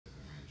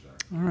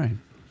All right.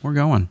 We're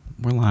going.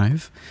 We're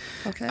live.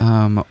 Okay.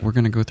 We're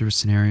going to go through a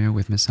scenario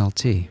with Miss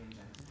LT.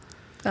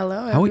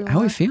 Hello, How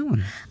everyone. we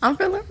feeling? I'm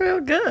feeling real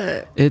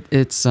good.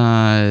 It's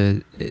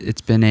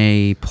been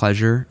a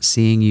pleasure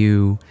seeing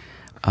you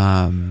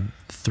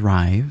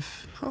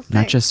thrive. Oh,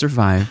 Not just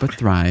survive, but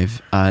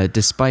thrive.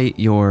 Despite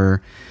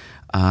your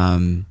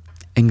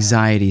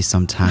anxiety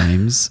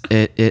sometimes,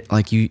 it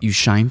like you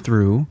shine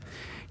through.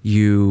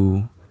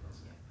 You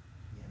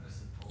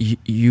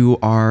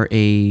are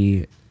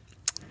a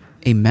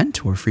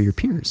mentor for your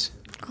peers.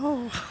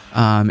 Oh.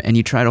 And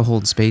you try to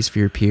hold space for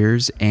your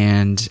peers,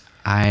 and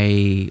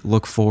I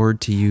look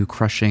forward to you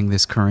crushing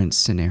this current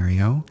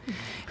scenario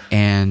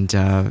and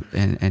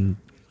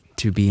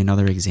to be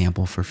another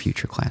example for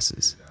future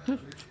classes.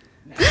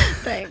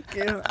 Thank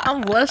you.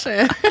 I'm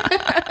blushing.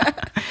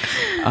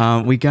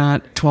 We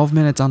got 12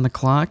 minutes on the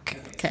clock.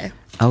 Okay.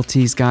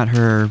 LT's got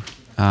her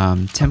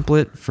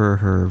template for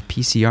her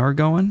PCR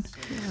going.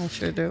 I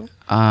sure do.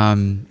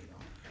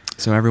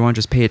 So everyone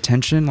just pay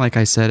attention. Like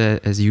I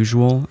said, as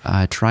usual,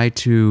 try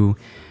to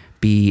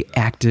be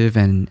active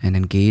and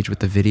engage with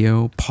the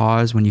video.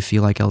 Pause when you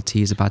feel like LT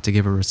is about to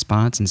give a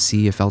response and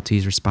see if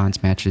LT's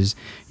response matches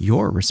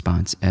your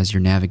response as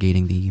you're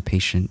navigating the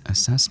patient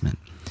assessment.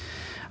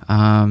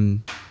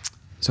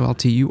 So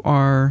LT, you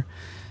are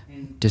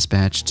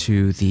dispatched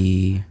to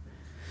the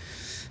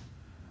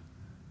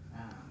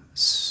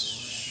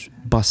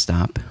bus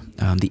stop,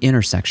 the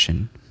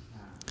intersection,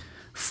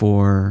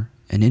 for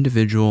an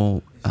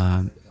individual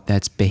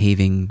that's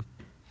behaving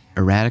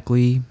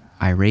erratically,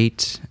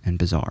 irate, and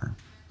bizarre.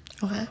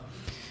 Okay.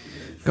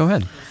 Go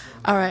ahead.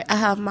 All right. I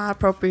have my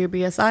appropriate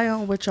BSI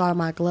on, which are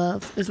my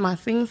gloves. Is my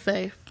scene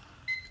safe?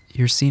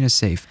 Your scene is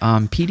safe.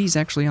 PD's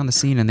actually on the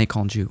scene, and they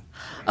called you.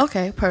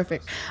 Okay,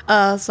 perfect.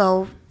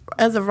 So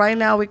as of right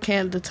now, we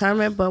can't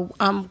determine, but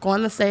I'm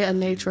going to say a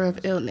nature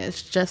of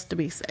illness just to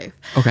be safe.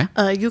 Okay.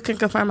 You can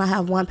confirm I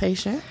have one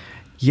patient.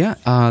 Yeah.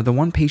 The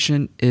one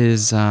patient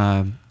is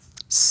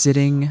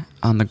sitting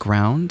on the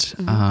ground,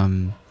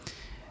 and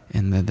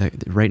the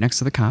right next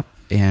to the cop,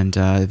 and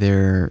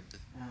they're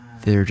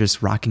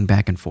just rocking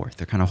back and forth.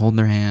 They're kind of holding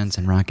their hands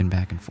and rocking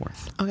back and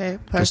forth. Okay,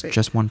 perfect.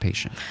 Just one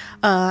patient.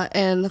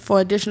 And for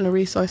additional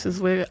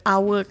resources, I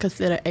would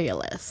consider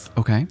ALS.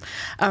 Okay.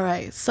 All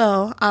right,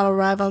 so I'll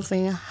arrive on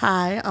scene.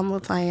 Hi, I'm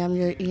LaTanya. I'm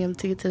your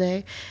EMT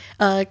today.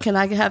 Can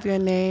I have your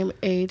name,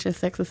 age, and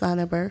sex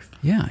assigned at birth?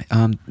 Yeah.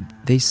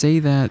 They say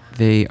that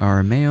they are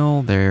a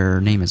male.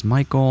 Their name is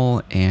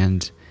Michael,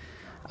 and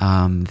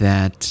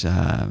that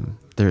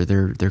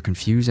they're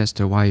confused as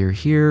to why you're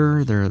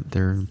here.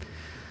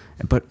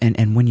 But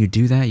when you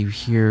do that, you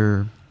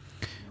hear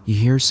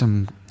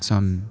some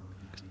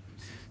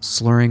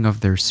slurring of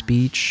their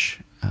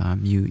speech.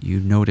 You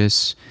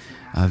notice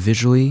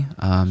visually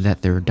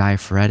that they're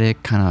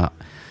diaphoretic, kind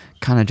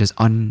of just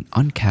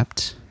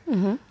unkept.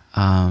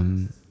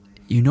 Mm-hmm.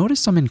 You notice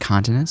some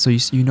incontinence, so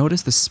you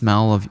notice the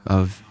smell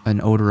of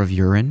an odor of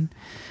urine,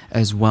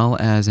 as well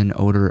as an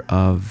odor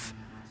of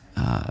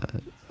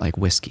like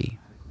whiskey.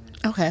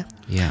 Okay.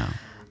 Yeah.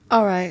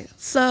 All right.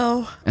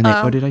 So. And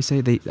what did I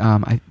say?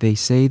 They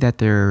say that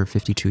they're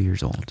 52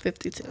 years old.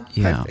 52.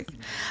 Yeah. Perfect.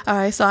 All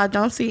right. So I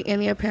don't see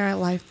any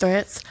apparent life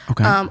threats.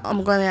 Okay.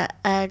 I'm going to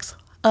ask,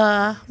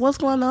 what's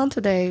going on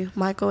today,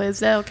 Michael? Is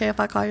that okay if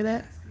I call you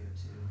that?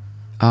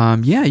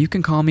 Yeah, you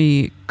can call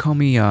me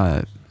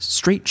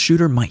Straight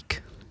Shooter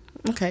Mike.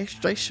 Okay,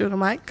 Straight Shooter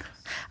Mike.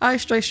 All right,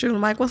 Straight Shooter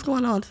Mike. What's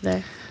going on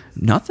today?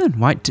 Nothing.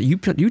 Why? You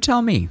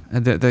tell me.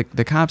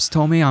 The cops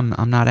told me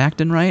I'm not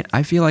acting right.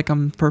 I feel like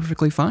I'm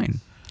perfectly fine.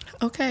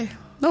 Okay,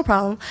 no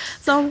problem.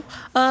 So,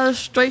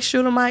 Straight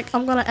Shooter Mike,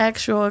 I'm going to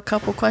ask you a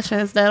couple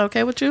questions. Is that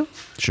okay with you?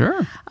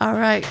 Sure. All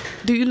right.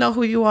 Do you know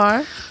who you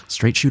are?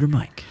 Straight Shooter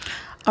Mike.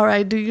 All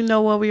right. Do you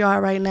know where we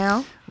are right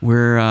now?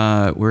 We're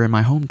in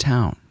my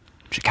hometown,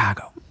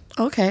 Chicago.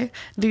 Okay.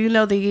 Do you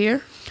know the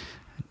year?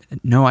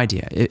 No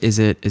idea. Is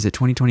it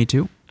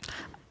 2022?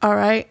 All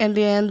right. And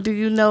then do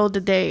you know the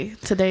day,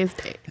 today's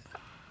date?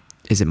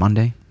 Is it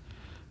Monday?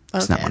 Okay.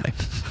 It's not Monday.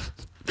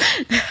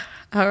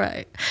 All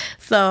right.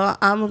 So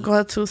I'm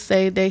going to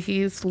say that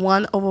he's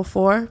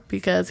 1/4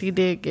 because he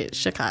did get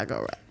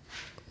Chicago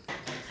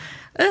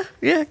right.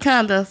 Yeah,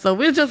 kind of. So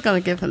we're just going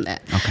to give him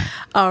that. Okay.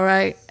 All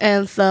right.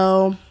 And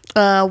so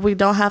we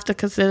don't have to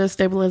consider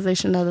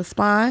stabilization of the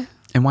spine.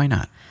 And why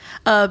not?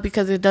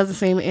 Because it doesn't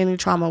seem any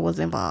trauma was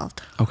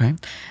involved. Okay.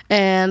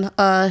 And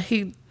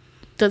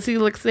does he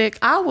look sick?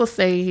 I will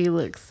say he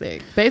looks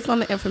sick based on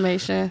the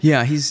information.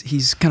 Yeah,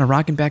 he's kind of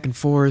rocking back and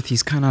forth.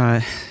 He's kind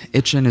of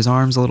itching his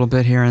arms a little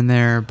bit here and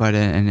there, but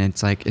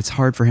it's like it's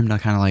hard for him to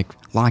kind of like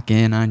lock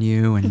in on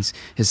you, and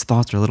his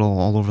thoughts are a little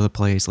all over the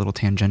place, a little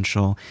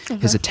tangential. Okay.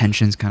 His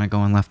attention's kind of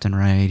going left and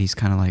right. He's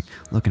kind of like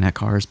looking at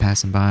cars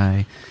passing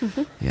by.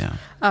 Mm-hmm. Yeah.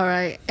 All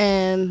right,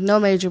 and no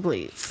major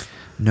bleeds.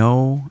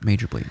 No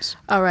major bleeds.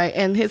 All right,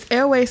 and his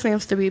airway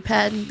seems to be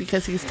patent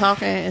because he's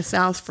talking and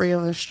sounds free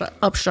of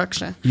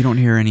obstruction. You don't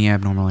hear any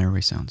abnormal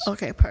airway sounds.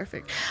 Okay,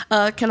 perfect.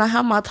 Can I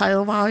have my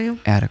tidal volume?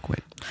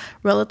 Adequate.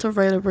 Relative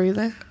rate of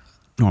breathing?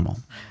 Normal.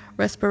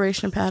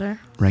 Respiration pattern?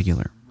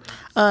 Regular.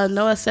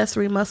 No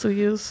accessory muscle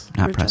use.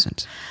 Not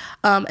present.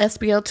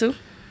 SpO2.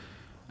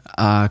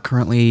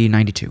 Currently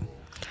 92.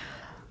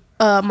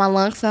 My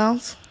lung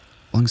sounds.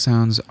 Lung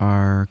sounds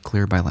are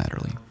clear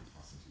bilaterally.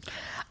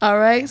 All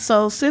right,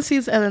 so since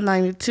he's at a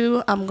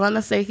 92, I'm going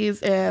to say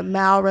he's in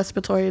mild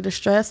respiratory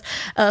distress.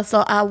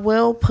 So I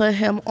will put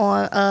him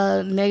on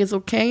a nasal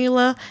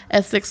cannula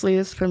at 6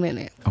 liters per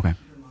minute. Okay.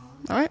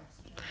 All right.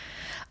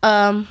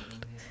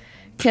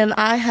 Can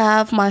I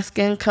have my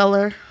skin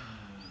color?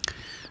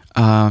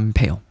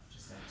 Pale.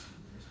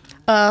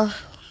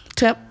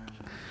 Temp?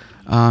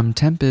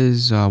 Temp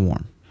is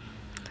warm.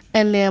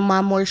 And then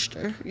my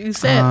moisture. You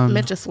said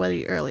mentioned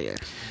sweaty earlier.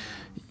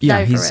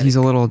 Yeah, he's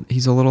a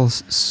little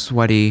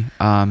sweaty,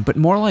 but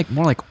more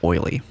like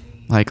oily,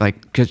 like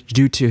 'cause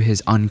due to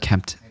his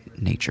unkempt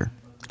nature.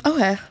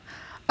 Okay.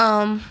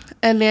 And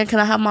then can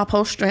I have my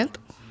pulse strength?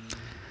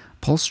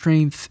 Pulse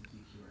strength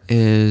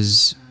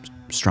is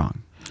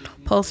strong.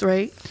 Pulse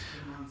rate?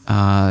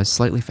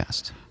 Slightly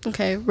fast.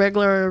 Okay.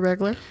 Regular or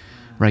irregular?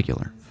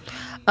 Regular.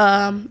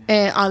 And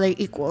are they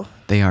equal?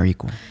 They are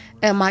equal.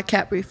 And my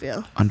cap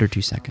refill? Under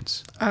 2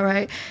 seconds. All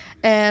right.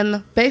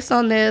 And based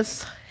on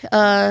this,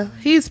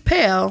 he's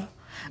pale.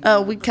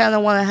 We kind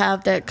of want to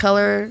have that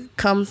color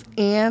comes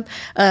in,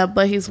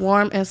 but he's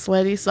warm and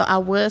sweaty. So I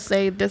would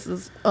say this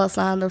is a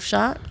sign of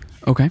shock.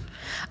 Okay.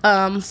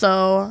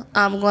 So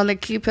I'm going to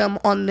keep him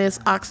on this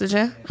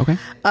oxygen. Okay.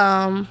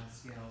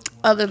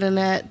 Other than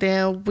that,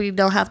 then we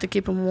don't have to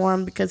keep him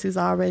warm because he's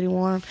already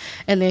warm.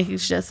 And then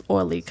he's just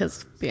oily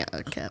because being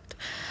unkept.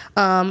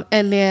 And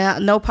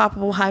then no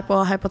palpable hypo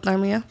or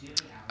hypothermia.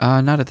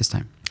 Not at this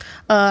time.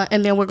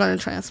 And then we're going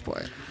to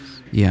transport.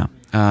 Yeah.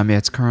 Yeah,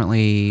 it's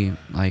currently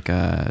like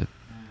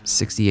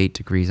 68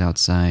 degrees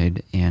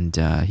outside, and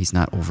he's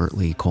not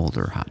overtly cold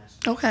or hot.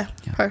 Okay,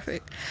 yeah.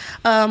 Perfect.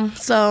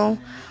 So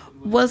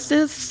was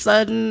this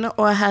sudden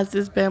or has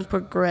this been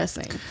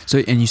progressing? So,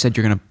 and you said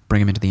you're going to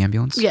bring him into the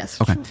ambulance?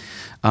 Yes. Okay.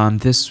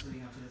 This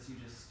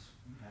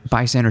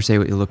bystanders say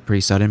it looked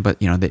pretty sudden,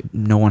 but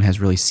no one has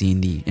really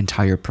seen the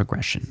entire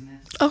progression.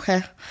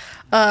 Okay.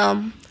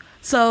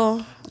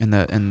 So.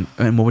 And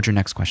what would your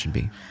next question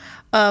be?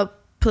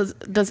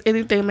 Does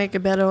anything make it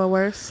better or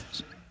worse?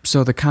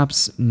 So the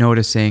cop's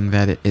noticing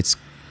that it's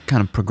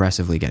kind of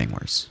progressively getting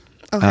worse.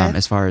 Okay.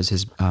 As far as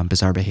his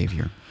bizarre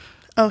behavior.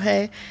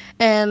 Okay.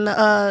 And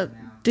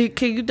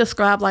can you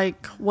describe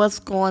like what's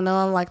going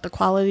on, like the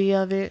quality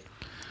of it?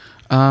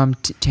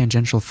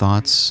 Tangential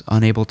thoughts,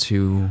 unable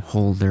to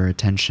hold their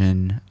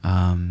attention,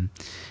 and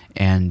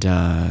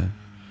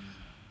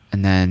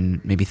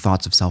then maybe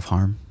thoughts of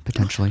self-harm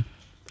potentially.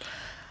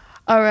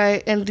 All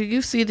right. And do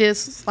you see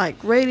this like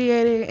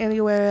radiating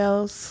anywhere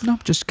else? No,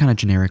 just kind of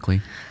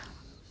generically.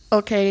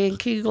 Okay. And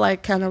can you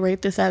like kind of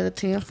rate this out of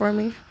 10 for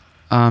me?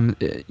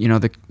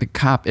 The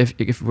cop, if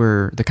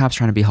the cop's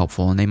trying to be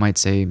helpful, and they might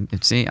say,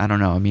 see, I don't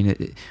know. I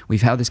mean,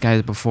 we've had this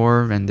guy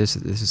before, and this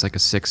is like a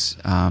 6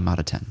 out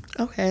of 10.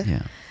 Okay.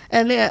 Yeah.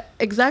 And then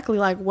exactly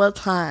like what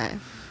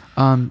time?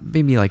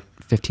 Maybe like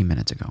 15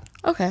 minutes ago.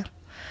 Okay.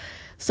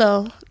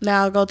 So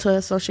now I'll go to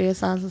associated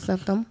signs and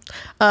symptoms.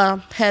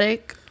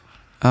 Headache.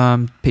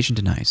 Patient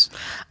denies.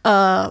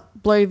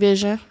 Blurry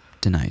vision.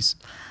 Denies.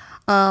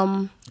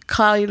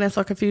 Cloudiness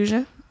or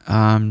confusion.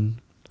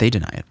 They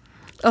deny it.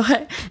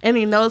 Okay.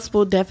 Any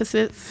noticeable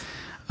deficits?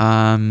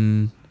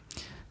 You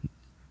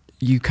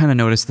kind of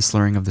notice the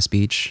slurring of the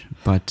speech,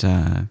 but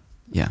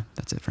yeah,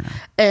 that's it for now.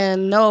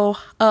 And no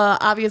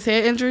obvious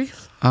head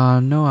injuries?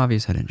 No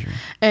obvious head injury.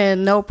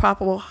 And no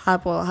probable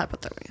hypo or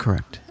hypothermia?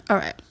 Correct. All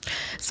right.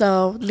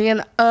 So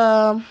then,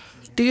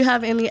 do you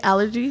have any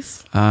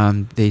allergies?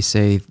 They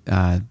say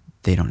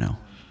they don't know.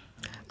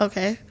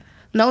 Okay.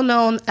 No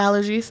known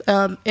allergies.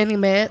 Any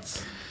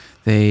meds?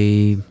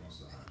 They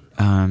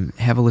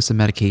have a list of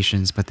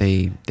medications, but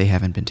they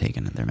haven't been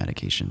taken their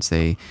medications.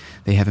 They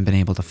haven't been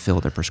able to fill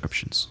their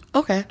prescriptions.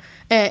 Okay.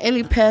 And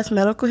any past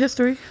medical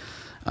history?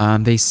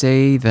 They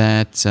say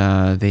that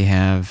they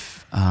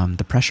have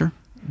the pressure.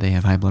 They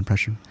have high blood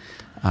pressure.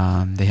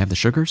 They have the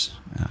sugars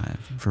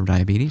for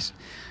diabetes.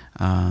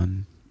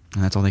 And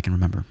that's all they can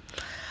remember.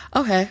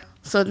 Okay.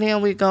 So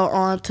then we go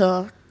on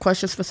to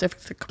questions specific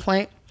to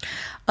complaint.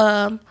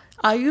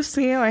 Are you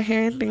seeing or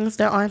hearing things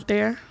that aren't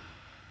there?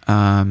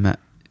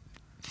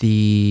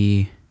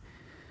 They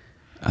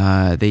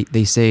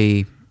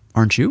say,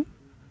 aren't you?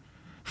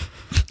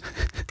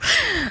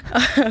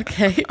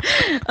 Okay.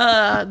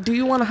 Do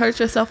you want to hurt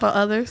yourself or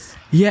others?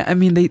 Yeah, I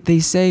mean, they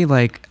say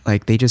like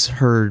they just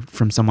heard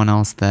from someone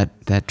else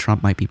that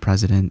Trump might be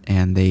president,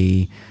 and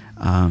they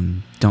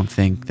don't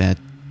think that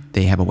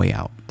they have a way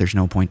out. There's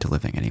no point to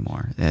living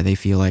anymore. They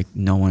feel like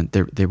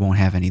they won't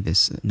have any of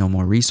this, no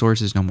more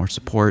resources, no more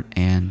support,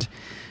 and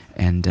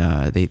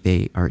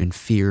they are in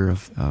fear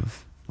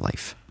of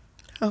life.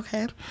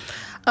 Okay.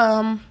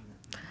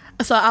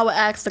 So I would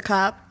ask the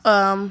cop,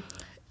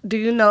 do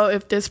you know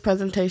if this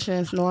presentation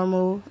is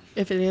normal?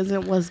 If it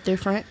isn't, what's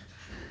different?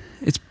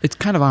 It's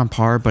kind of on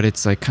par, but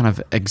it's like kind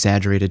of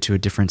exaggerated to a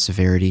different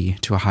severity,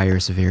 to a higher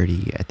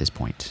severity at this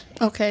point.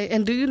 Okay.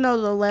 And do you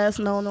know the last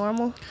known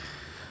normal?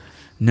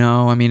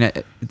 No, I mean,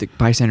 the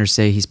bystanders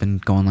say he's been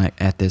going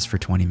at this for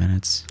 20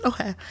 minutes.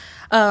 Okay.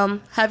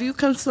 Have you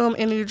consumed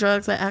any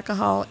drugs or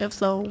alcohol? If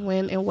so,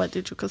 when and what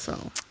did you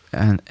consume?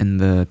 And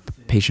the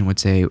patient would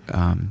say,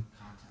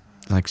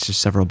 just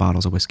several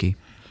bottles of whiskey.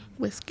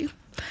 Whiskey.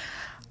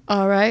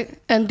 All right.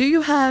 And do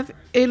you have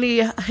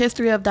any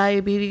history of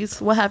diabetes?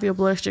 What have your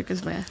blood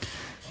sugars been?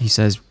 He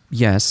says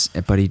yes,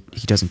 but he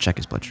doesn't check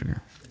his blood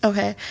sugar.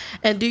 Okay.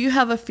 And do you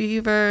have a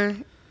fever,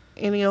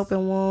 any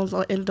open wounds,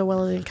 or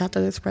indwelling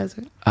catheters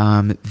present?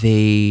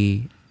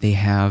 They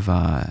have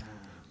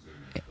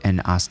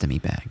an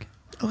ostomy bag.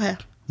 Okay.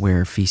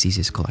 Where feces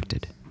is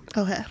collected.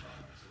 Okay.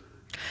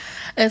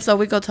 And so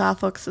we go to our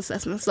focus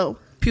assessment. So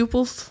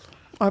pupils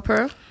are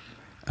per?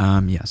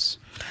 Yes.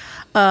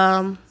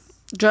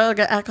 Drug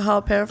or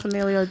alcohol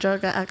paraphernalia or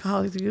drug or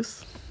alcohol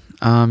use?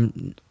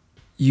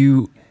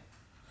 You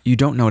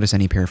don't notice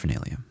any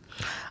paraphernalia.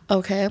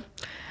 Okay.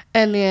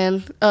 And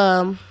then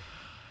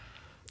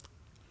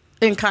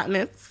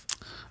incontinence?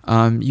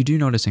 You do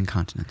notice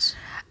incontinence.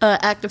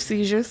 Active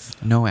seizures?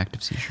 No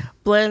active seizure.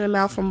 Blood in the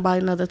mouth from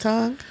biting of the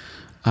tongue?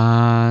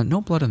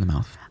 No blood in the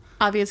mouth.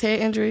 Obvious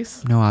head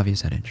injuries? No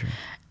obvious head injury.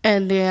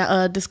 And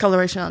then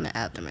discoloration on the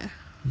abdomen?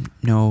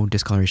 No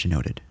discoloration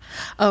noted.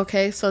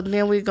 Okay, so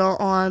then we go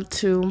on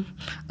to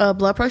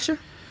blood pressure?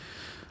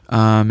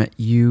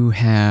 You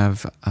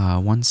have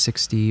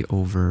 160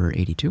 over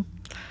 82.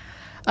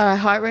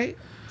 Heart rate?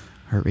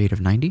 Heart rate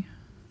of 90.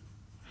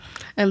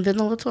 And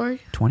ventilatory?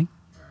 20.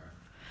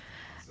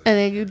 And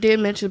then you did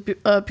mention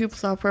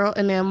pupils are pearl,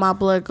 and then my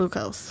blood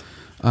glucose.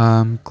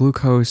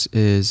 Glucose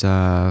is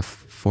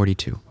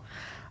 42.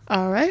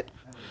 All right.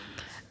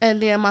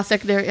 And then my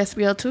secondary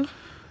SpO2?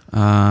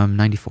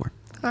 94.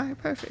 All right,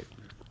 perfect.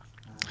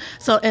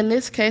 So in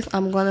this case,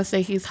 I'm going to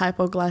say he's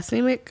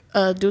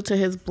hypoglycemic due to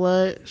his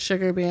blood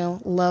sugar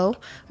being low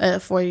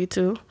at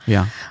 42.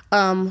 Yeah.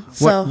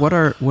 So what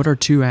are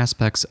two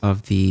aspects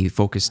of the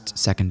focused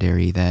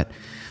secondary that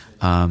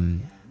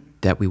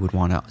we would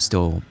want to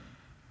still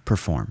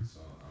perform?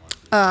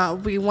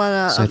 We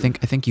want to. So I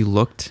think you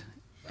looked,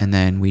 and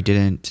then we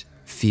didn't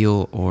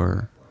feel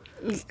or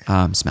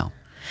smell.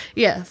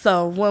 Yeah.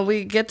 So when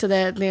we get to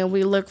that, then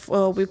we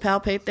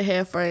palpate the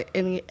head for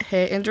any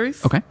head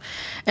injuries. Okay.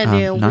 And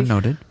then none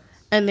noted.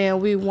 And then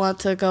we want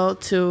to go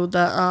to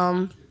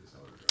the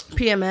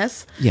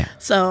PMS. Yeah.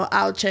 So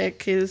I'll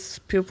check his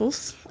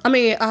pupils.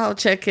 I'll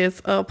check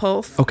his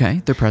pulse.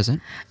 Okay, they're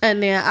present.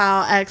 And then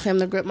I'll ask him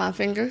to grip my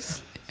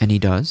fingers. And he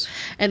does.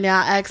 And then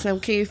I'll ask him,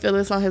 can you feel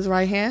this on his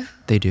right hand?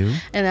 They do.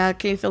 And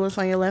can you feel this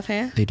on your left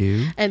hand? They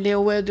do. And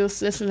then we'll do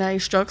Cincinnati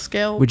stroke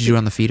scale. Would you do it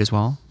on the feet as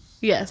well?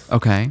 Yes.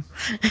 Okay.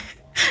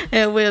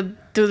 And we'll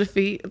do the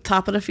feet,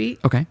 top of the feet.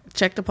 Okay.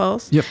 Check the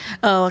pulse. Yep.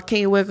 Can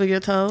you wiggle your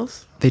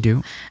toes? They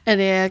do. And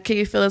then can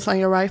you feel this on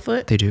your right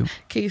foot? They do.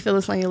 Can you feel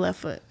this on your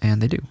left foot?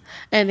 And they do.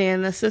 And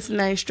then the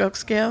Cincinnati stroke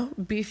scale,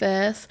 be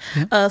fast.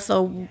 Yep.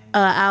 So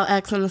I'll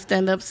ask him to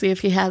stand up, see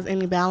if he has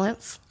any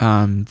balance.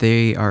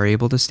 They are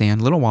able to stand,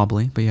 a little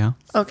wobbly, but yeah.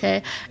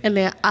 Okay. And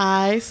then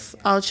eyes,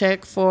 I'll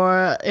check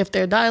for if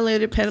they're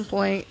dilated,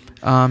 pinpoint.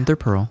 They're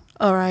pearl.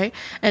 All right.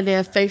 And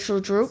then facial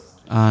droop.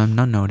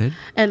 None noted.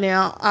 And then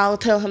I'll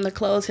tell him to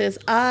close his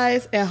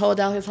eyes and hold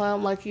out his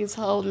arm like he's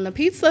holding a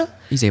pizza.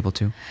 He's able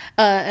to.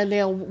 And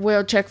then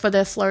we'll check for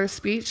that slurred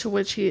speech,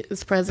 which he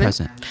is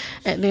present.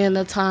 And then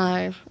the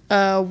time,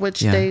 which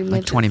they mentioned.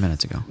 Like 20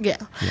 minutes ago. Yeah.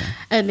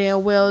 And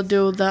then we'll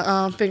do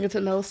the finger to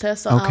nose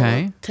test. So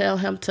I will tell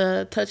him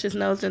to touch his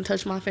nose and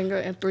touch my finger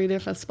in 3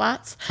 different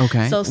spots.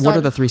 Okay. So what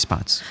are the 3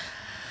 spots?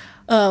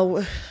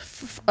 Right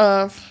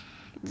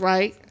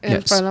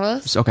in front of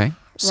us. Okay.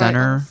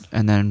 Center right,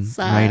 and then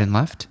side. Right and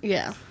left?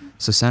 Yeah.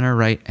 So center,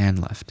 right, and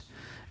left.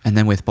 And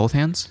then with both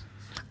hands?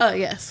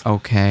 Yes.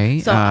 Okay.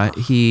 So,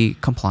 he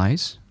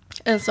complies.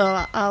 And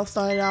so I'll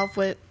start off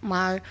with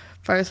my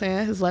first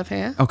hand, his left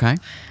hand. Okay.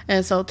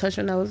 And so touch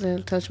your nose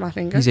and touch my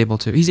finger. He's able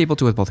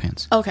to with both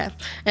hands. Okay.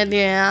 And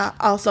then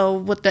also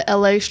with the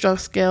LA stroke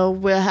scale,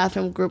 we'll have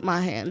him grip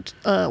my hand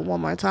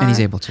one more time. And he's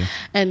able to.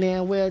 And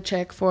then we'll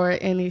check for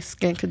any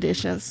skin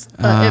conditions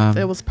if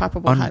it was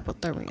probable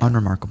hypothermia.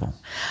 Unremarkable.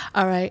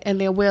 All right. And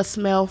then we'll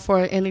smell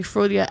for any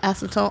fruity or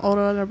acetone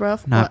odor on the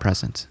breath. Not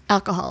present.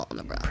 Alcohol on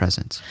the breath.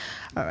 Present.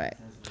 All right.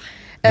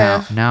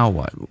 Now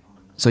what?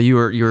 So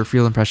your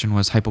field impression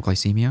was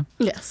hypoglycemia?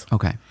 Yes.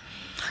 Okay.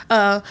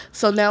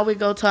 So now we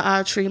go to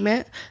our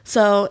treatment.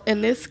 So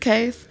in this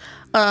case,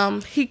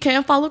 he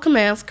can follow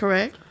commands,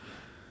 correct?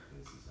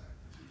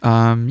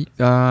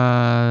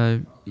 Yeah.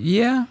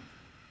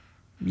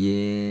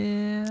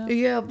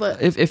 Yeah,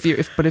 but if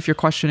you're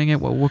questioning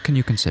it, what can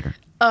you consider?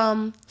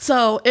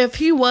 So if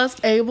he was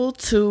able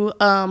to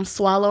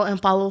swallow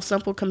and follow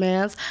simple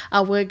commands,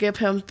 I would give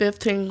him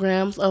 15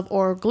 grams of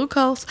oral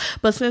glucose.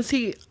 But since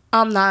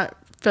I'm not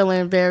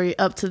feeling very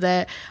up to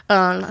that,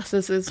 I'm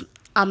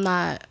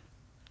not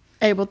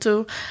able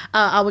to,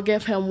 I would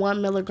give him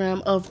 1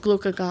 milligram of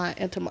glucagon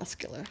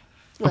intramuscular.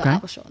 Well, okay. I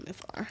was showing this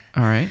arm.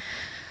 All right.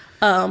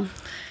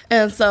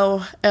 And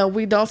so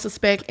we don't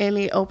suspect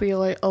any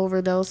opioid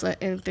overdose or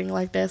anything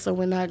like that. So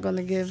we're not going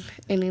to give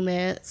any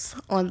meds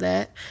on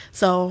that.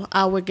 So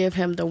I would give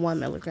him the 1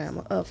 milligram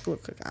of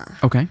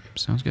glucagon. Okay,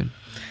 sounds good.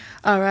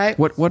 All right.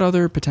 What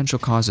other potential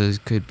causes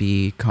could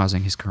be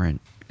causing his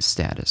current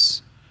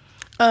status?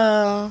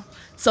 So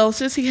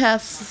since he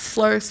has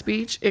slurred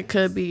speech, it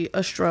could be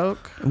a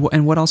stroke.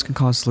 And what else can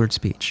cause slurred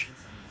speech?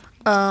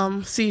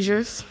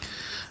 Seizures.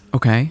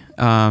 Okay.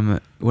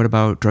 What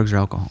about drugs or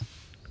alcohol?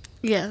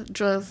 Yeah,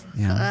 drugs,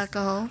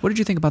 alcohol. What did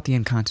you think about the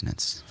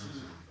incontinence?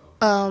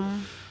 I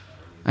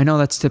know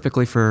that's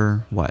typically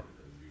for what?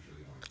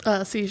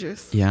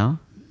 Seizures. Yeah.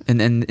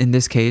 And in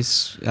this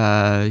case,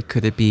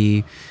 could it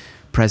be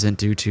present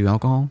due to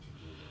alcohol?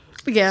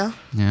 Yeah.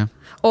 Yeah.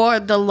 Or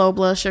the low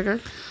blood sugar.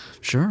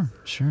 Sure.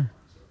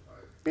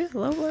 Yeah,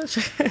 low blood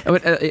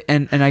sugar.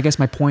 And I guess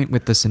my point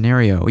with the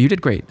scenario, you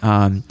did great.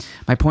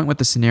 My point with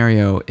the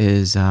scenario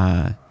is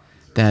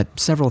that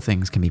several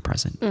things can be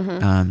present.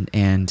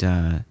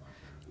 And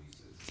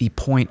the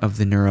point of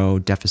the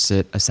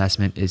neurodeficit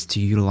assessment is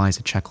to utilize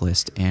a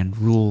checklist and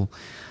rule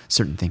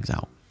certain things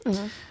out.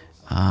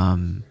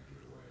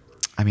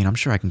 I mean, I'm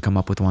sure I can come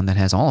up with one that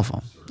has all of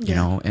them, you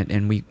know,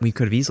 and we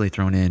could have easily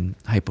thrown in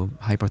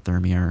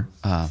hypothermia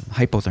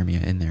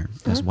in there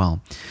as well.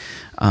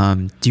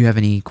 Do you have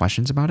any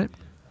questions about it?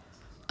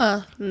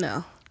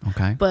 No.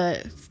 Okay.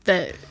 But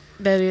that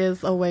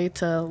is a way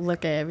to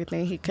look at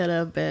everything. He could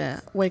have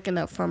been waking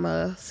up from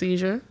a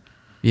seizure.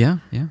 Yeah.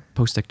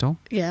 Postictal.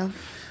 Yeah.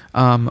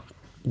 So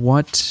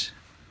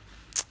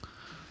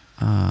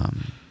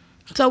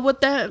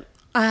with that,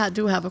 I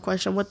do have a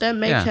question. Would that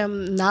make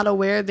him not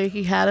aware that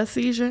he had a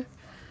seizure?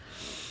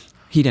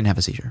 He didn't have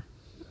a seizure.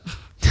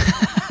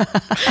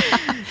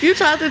 You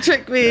tried to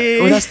trick me.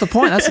 Well, that's the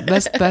point.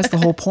 That's the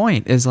whole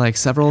point. Is like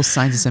several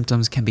signs and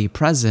symptoms can be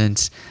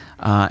present,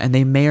 and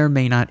they may or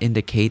may not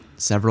indicate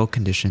several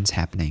conditions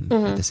happening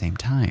at the same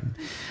time.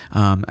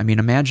 I mean,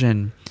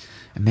 imagine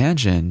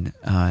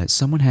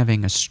someone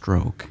having a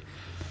stroke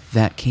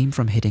that came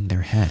from hitting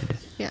their head.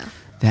 Yeah.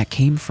 That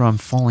came from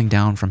falling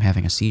down from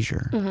having a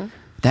seizure.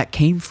 That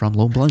came from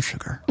low blood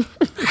sugar.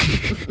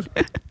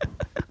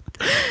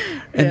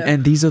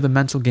 And these are the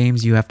mental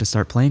games you have to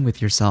start playing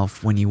with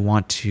yourself when you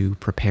want to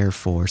prepare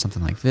for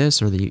something like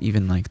this, or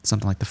even like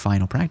something like the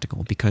final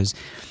practical. Because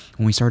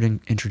when we start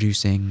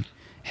introducing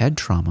head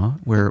trauma,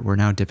 we're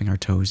now dipping our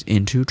toes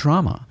into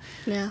trauma,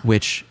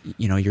 which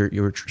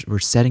we're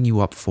setting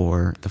you up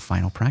for the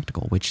final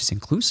practical, which is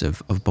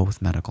inclusive of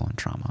both medical and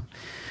trauma.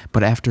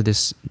 But after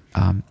this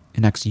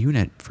next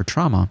unit for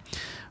trauma,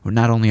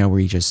 not only are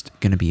we just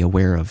going to be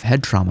aware of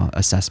head trauma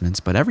assessments,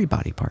 but every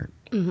body part.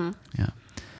 Yeah.